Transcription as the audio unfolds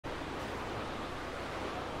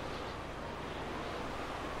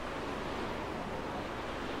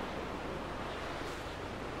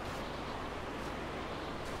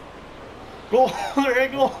Goal! There I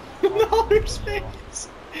go! No, there's space!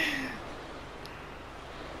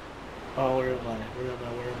 Oh, where am I? Where am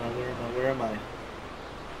I? Where am I? Where am I? Where am I?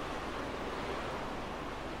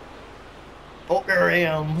 Oh, there I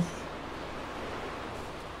am!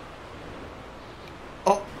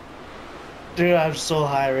 Oh! Dude, I'm so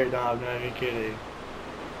high right now, I'm not even kidding.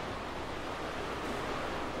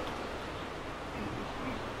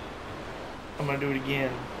 I'm gonna do it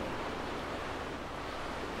again.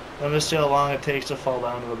 I'm gonna see how long it takes to fall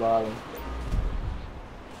down to the bottom.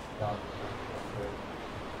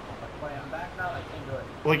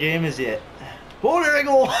 What game is it? Oh, there I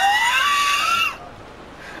go!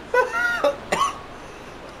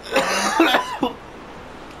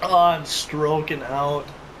 Oh, I'm stroking out.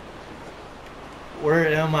 Where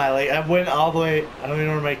am I? Like, I went all the way. I don't even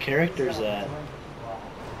know where my character's at.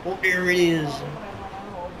 Oh, here it is.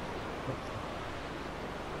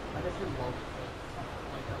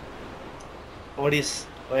 What is?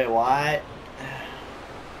 Wait, what?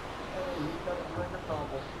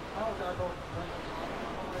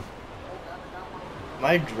 Am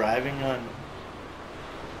I driving on?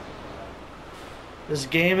 This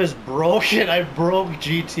game is broken. I broke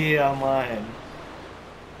GTA Online.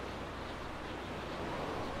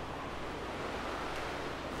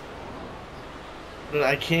 But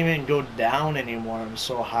I can't even go down anymore. I'm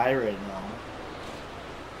so high right now.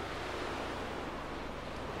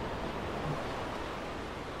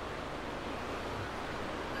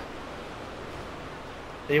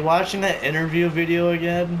 Are you watching that interview video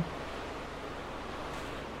again?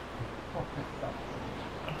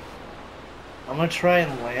 I'm gonna try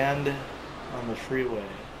and land on the freeway.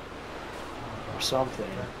 Or something.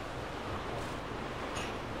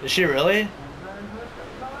 Is she really?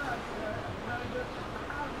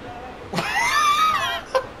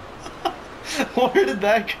 Where did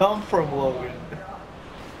that come from, Logan?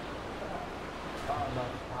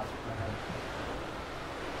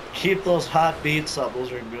 Keep those hot beats up,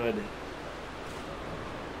 those are good.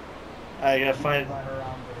 I gotta find...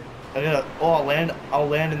 oh, I'll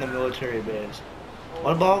land in the military base.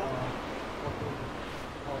 What about...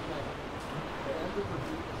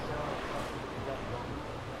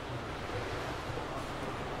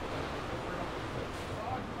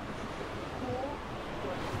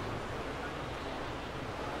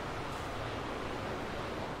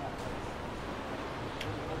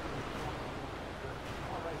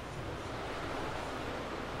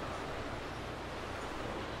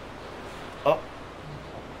 Oh.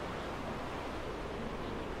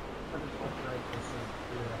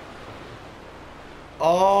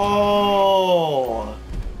 Oh!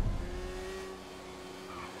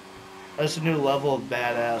 That's a new level of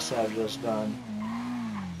badass I've just done.